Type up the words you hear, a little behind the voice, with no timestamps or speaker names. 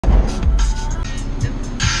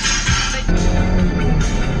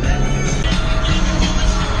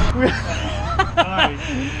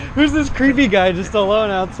Who's this creepy guy just alone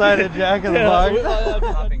outside of Jack in the Box?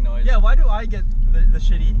 Popping noise. Yeah, why do I get the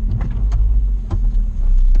shitty?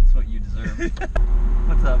 That's what you deserve.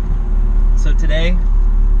 What's up? So today,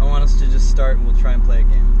 I want us to just start and we'll try and play a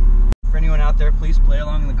game. For anyone out there, please play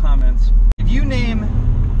along in the comments. If you name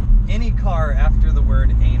any car after the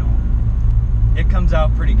word anal, it comes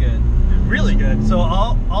out pretty good. Really good. So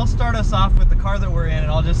I'll start us off with the car that we're in,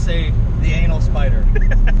 and I'll just say the anal spider.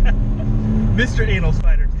 Mr. Anal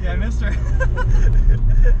Spider. Yeah, Mr.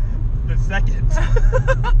 The second.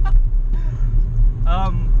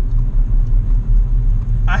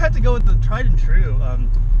 I had to go with the tried and true.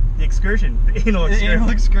 The excursion. The anal excursion. The anal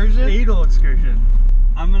excursion? The anal excursion.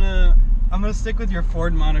 I'm gonna stick with your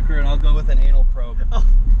Ford moniker, and I'll go with an anal probe. Oh.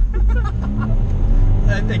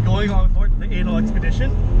 And then going on with the anal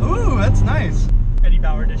expedition. Ooh, that's nice. Eddie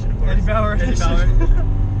Bauer edition, of course. Eddie Bauer Eddie edition. Bauer.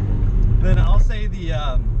 Then I'll say the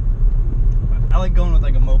I like going with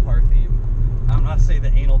like a Mopar theme. I'm not say the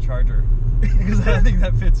anal charger because I think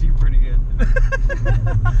that fits you pretty good.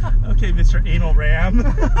 Okay, Mr. Anal Ram.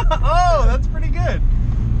 Oh, that's pretty good.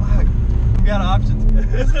 Wow, we got options.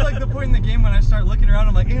 This is like the point in the game when I start looking around.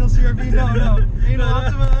 I'm like, anal CRV, no. Anal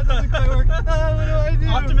Optima, that doesn't quite work. What do I do?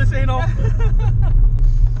 Optimus Anal.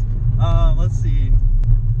 Let's see.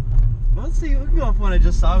 We can go off one I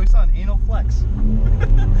just saw. We saw an anal flex.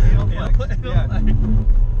 Anal flex. Yeah.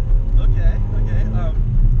 Okay.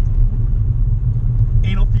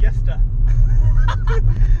 Anal Fiesta.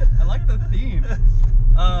 I like the theme. It's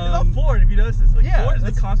not Ford, if you notice this. Like, yeah, Ford is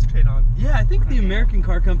the concentrate on. Yeah, I think the American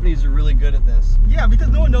car companies are really good at this. Yeah, because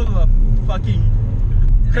no one knows what a fucking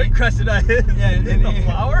Cressida is. Yeah, a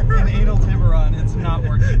flower? An anal Tiburon. It's not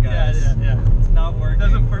working, guys. Yeah. It's not working.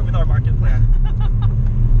 Doesn't work with our market plan.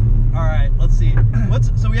 All right, let's see.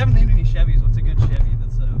 So we haven't named any Chevys. What's a good Chevy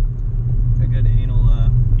that's a good anal?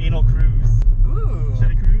 Anal Cruise. Ooh,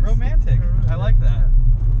 Chevy Cruise. Romantic. I like that. Yeah.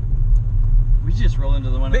 We should just roll into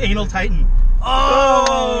the one. The Anal Titan.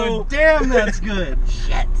 Oh, damn, that's good.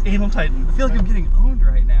 Shit. Anal Titan. I feel like I'm getting owned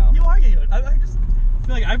right now. You are getting owned. I just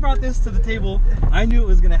feel like I brought this to the table. I knew it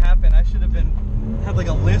was gonna happen. I should have had like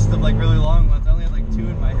a list of like really long ones. I only had like 2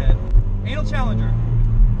 in my head. Anal Challenger.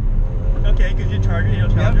 Okay, because you charge Anal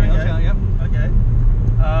Challenger. Yep, Anal Challenger. Yep. Okay.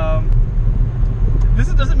 This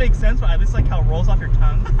doesn't make sense, but I just like how it rolls off your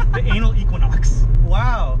tongue. The Anal Equinox.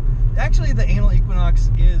 Wow. Actually, the anal equinox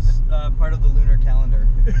is part of the lunar calendar.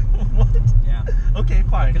 What? Yeah. Okay,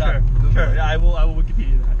 fine. Look it up. Google Sure. it. Yeah, I will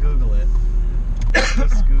Wikipedia that. Google it.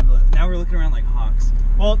 Just Google it. Now we're looking around like hawks.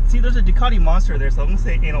 Well, see, there's a Ducati Monster there, so I'm gonna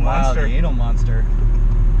say Anal Monster. The anal monster.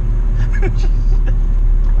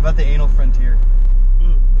 How about the anal frontier?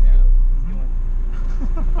 Ooh,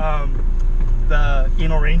 Yeah. The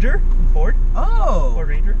Anal Ranger, Ford. Oh. Ford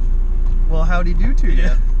Ranger. Well, howdy do to you.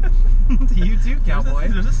 To you too, cowboy.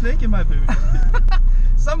 There's a snake in my boot.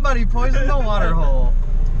 Somebody poisoned the water hole.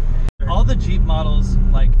 All the Jeep models,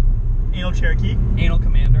 like Anal Cherokee. Anal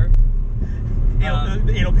Commander,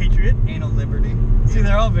 The Anal Patriot. Anal Liberty. See,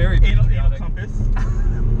 they're all very Anal patriotic. Compass.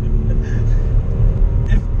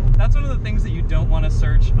 That's one of the things that you don't want to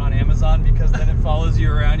search on Amazon because then it follows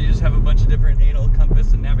you around. You just have a bunch of different anal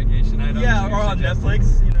compass and navigation items. Yeah, or on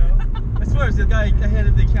Netflix, you know. I swear, the guy I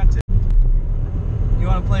handed the account to. You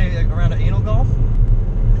want to play around an anal golf?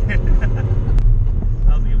 That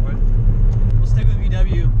was a good one. We'll stick with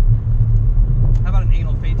VW. How about an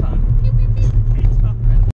anal phaeton?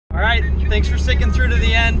 All right, thanks for sticking through to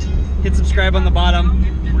the end. Hit subscribe on the bottom.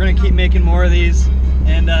 We're gonna keep making more of these,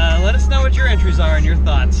 and let us know what your entries are and your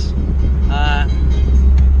thoughts.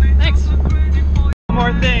 Thanks. One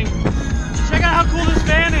more thing.